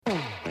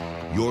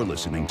You're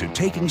listening to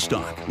Taking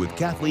Stock with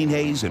Kathleen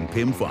Hayes and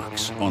Pimm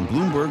Fox on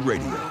Bloomberg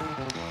Radio.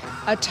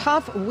 A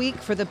tough week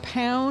for the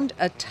pound,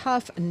 a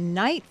tough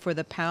night for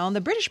the pound.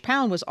 The British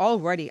pound was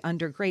already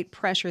under great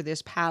pressure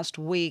this past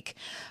week,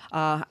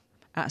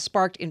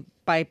 sparked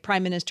by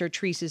Prime Minister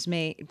Theresa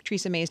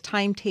May's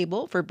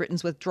timetable for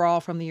Britain's withdrawal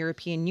from the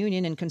European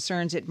Union and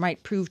concerns it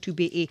might prove to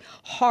be a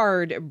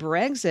hard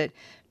Brexit.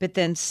 But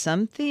then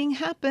something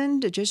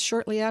happened just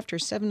shortly after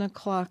 7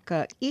 o'clock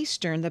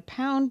Eastern. The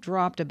pound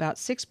dropped about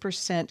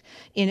 6%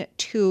 in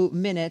 2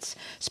 minutes,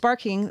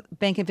 sparking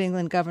Bank of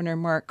England Governor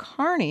Mark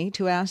Carney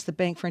to ask the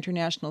Bank for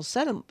International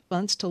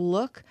Settlements to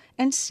look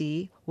and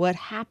see what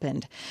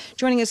happened.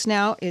 Joining us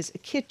now is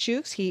Kit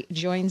Juckes. He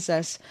joins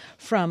us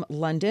from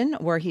London,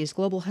 where he is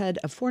global head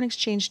of foreign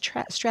exchange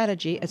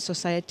strategy at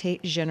Societe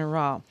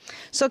General.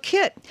 So,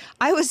 Kit,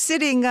 I was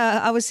sitting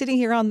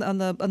here on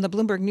the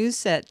Bloomberg news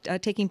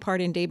set, taking part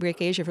in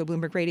Daybreak Asia for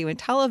Bloomberg Radio and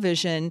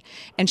Television,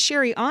 and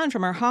Sherry On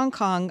from our Hong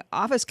Kong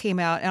office came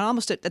out and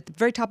almost at the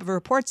very top of her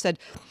report said,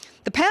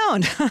 "The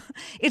pound,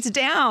 it's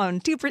down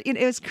 2%." It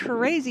was a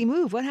crazy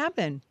move. What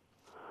happened?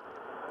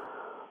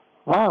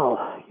 Well,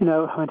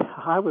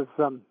 I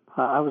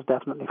was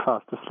definitely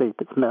fast asleep.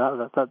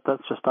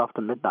 That's just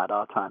after midnight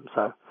our time,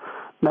 so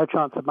no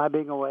chance of my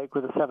being awake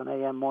with a 7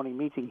 a.m. morning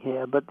meeting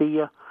here. But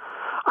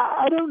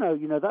I don't know.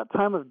 That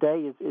time of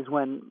day is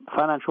when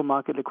financial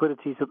market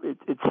liquidity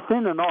it's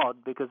thin and odd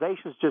because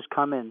Asia's just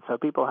come in, so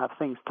people have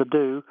things to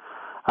do.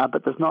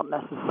 But there's not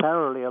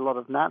necessarily a lot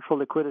of natural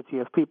liquidity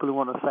of people who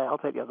want to say, "I'll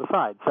take the other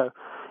side." So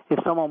if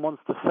someone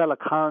wants to sell a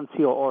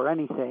currency or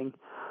anything,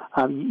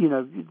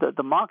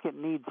 the market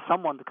needs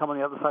someone to come on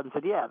the other side and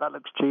say, "Yeah, that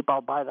looks cheap.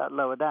 I'll buy that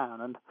lower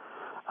down."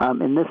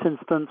 And in this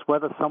instance,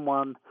 whether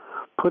someone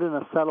put in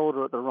a sell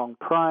order at the wrong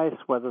price,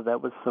 whether there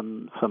was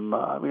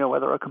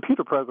whether a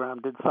computer program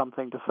did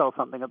something to sell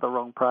something at the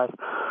wrong price,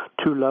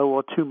 too low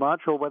or too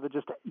much, or whether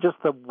just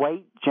the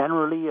weight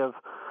generally of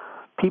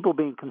people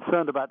being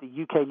concerned about the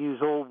UK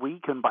news all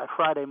week, and by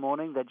Friday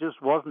morning there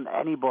just wasn't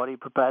anybody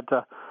prepared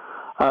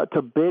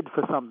to bid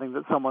for something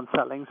that someone's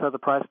selling, so the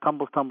price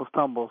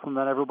tumbles, and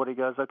then everybody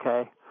goes,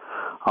 "Okay,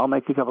 I'll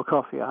make you a cup of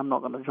coffee. I'm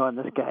not going to join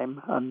this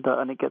game," and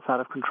it gets out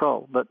of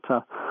control. But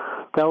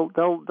they'll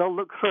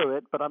look through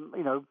it. But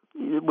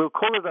we'll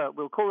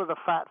call it a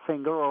fat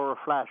finger or a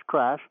flash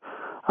crash.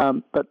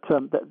 But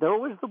they're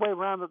always the way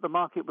around that the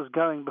market was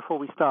going before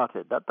we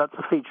started. That's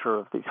a feature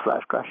of these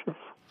flash crashes.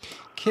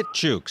 Kit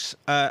Juckes,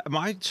 am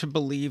I to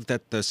believe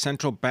that the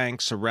central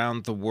banks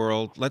around the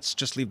world, let's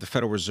just leave the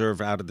Federal Reserve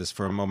out of this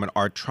for a moment,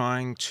 are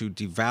trying to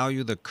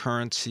devalue the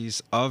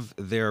currencies of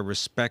their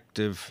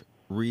respective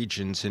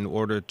regions in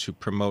order to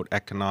promote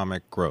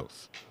economic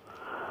growth?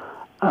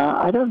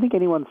 I don't think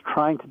anyone's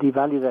trying to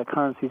devalue their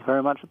currencies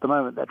very much at the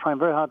moment. They're trying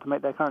very hard to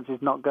make their currencies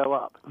not go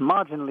up.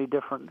 Marginally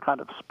different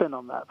kind of spin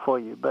on that for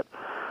you. But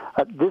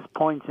at this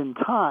point in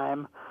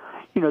time,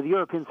 the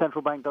European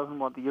Central Bank doesn't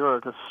want the euro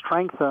to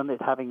strengthen,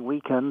 it having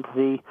weakened.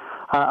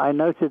 I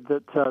noted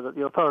that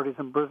the authorities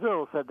in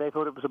Brazil said they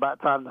thought it was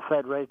about time the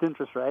Fed raised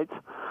interest rates,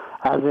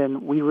 as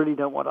in we really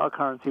don't want our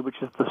currency,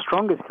 which is the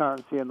strongest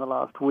currency in the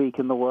last week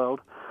in the world,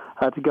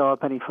 to go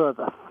up any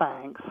further.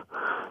 Thanks.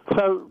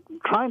 So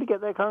trying to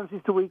get their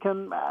currencies to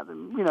weaken,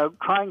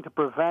 trying to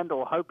prevent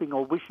or hoping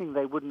or wishing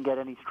they wouldn't get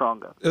any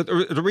stronger.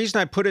 The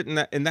reason I put it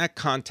in that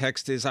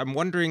context is I'm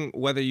wondering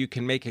whether you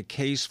can make a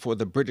case for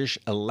the British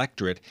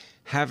electorate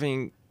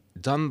having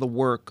done the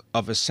work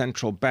of a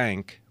central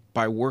bank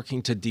by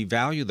working to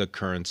devalue the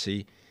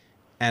currency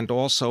and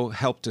also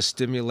help to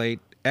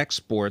stimulate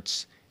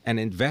exports and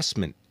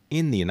investment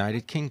in the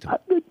United Kingdom.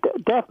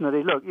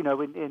 Definitely. Look,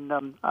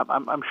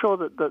 I'm sure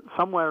that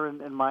somewhere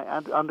in my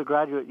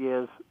undergraduate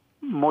years,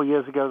 more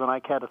years ago than I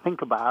care to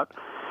think about,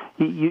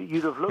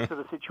 you'd have looked at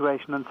a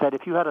situation and said,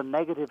 if you had a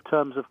negative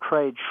terms of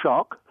trade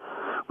shock,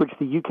 which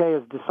the UK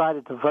has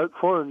decided to vote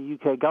for and the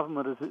UK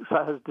government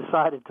has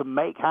decided to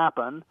make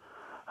happen,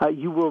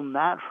 you will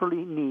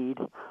naturally need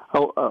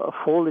a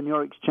fall in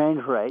your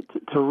exchange rate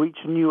to reach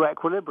a new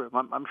equilibrium.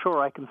 I'm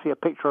sure I can see a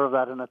picture of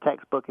that in a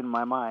textbook in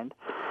my mind.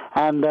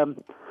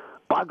 And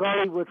by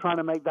golly, we're trying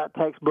to make that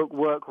textbook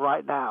work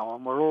right now,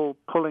 and we're all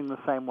pulling the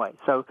same way.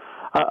 So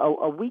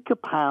a weaker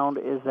pound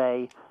is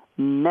a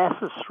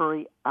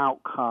necessary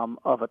outcome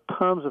of a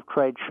terms of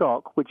trade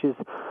shock, which is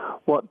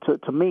what,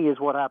 to me, is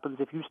what happens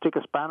if you stick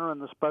a spanner in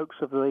the spokes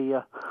of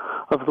the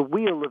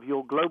wheel of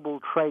your global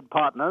trade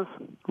partners,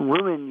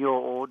 ruin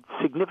or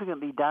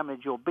significantly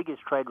damage your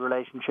biggest trade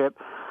relationship,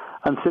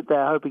 and sit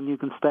there hoping you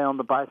can stay on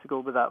the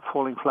bicycle without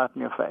falling flat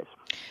in your face.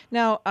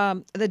 Now,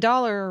 the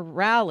dollar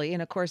rally,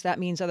 and of course that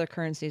means other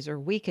currencies are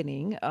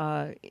weakening,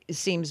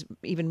 seems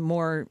even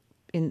more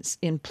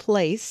in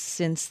place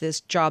since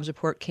this jobs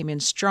report came in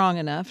strong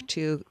enough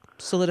to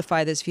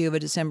solidify this view of a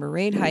December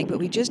rate hike. But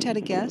we just had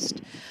a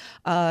guest,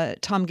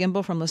 Tom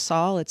Gimbel from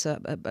LaSalle. It's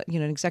an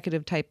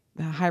executive type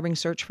hiring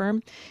search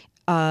firm,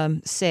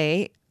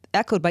 say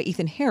echoed by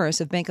Ethan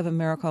Harris of Bank of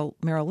America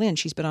Merrill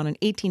Lynch. He's been on an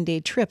 18-day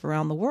trip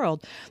around the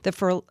world. That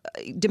for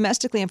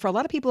domestically and for a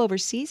lot of people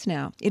overseas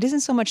now, it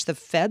isn't so much the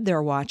Fed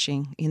they're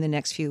watching in the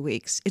next few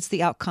weeks. It's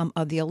the outcome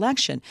of the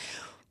election.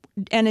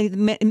 And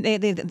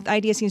the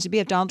idea seems to be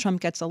if Donald Trump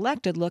gets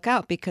elected, look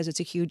out because it's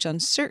a huge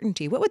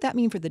uncertainty. What would that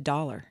mean for the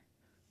dollar?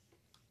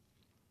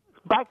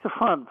 Back to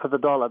front for the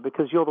dollar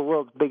because you're the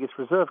world's biggest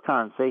reserve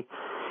currency.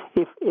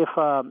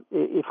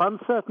 If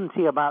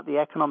uncertainty about the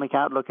economic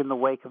outlook in the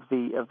wake of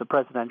the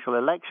presidential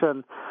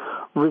election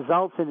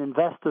results in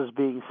investors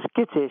being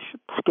skittish,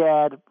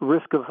 scared,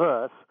 risk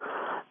averse,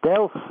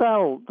 they'll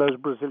sell those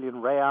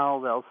Brazilian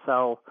real, they'll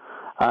sell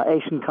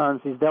Asian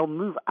currencies. They'll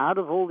move out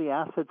of all the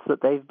assets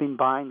that they've been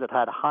buying that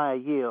had higher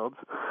yields,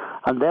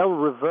 and they'll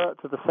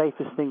revert to the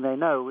safest thing they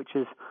know, which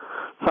is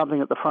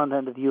something at the front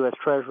end of the U.S.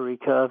 Treasury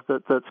curve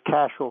that's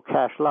cash or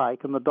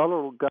cash-like, and the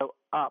dollar will go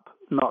up,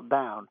 not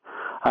down.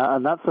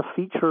 And that's a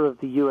feature of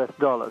the U.S.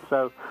 dollar.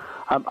 So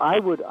I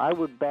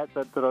would bet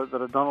that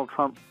a Donald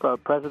Trump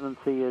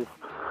presidency is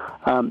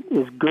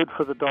good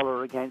for the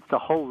dollar against a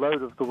whole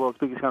load of the world's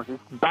biggest currencies.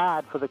 It's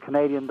bad for the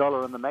Canadian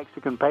dollar and the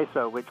Mexican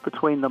peso, which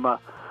between them are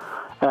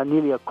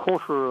nearly a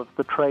quarter of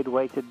the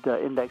trade-weighted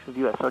index of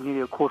the U.S. So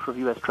nearly a quarter of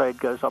U.S. trade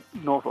goes up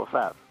north or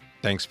south.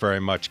 Thanks very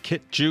much.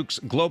 Kit Juckes,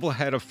 Global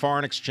Head of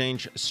Foreign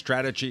Exchange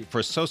Strategy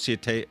for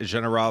Societe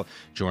General,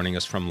 joining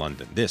us from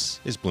London. This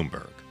is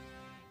Bloomberg.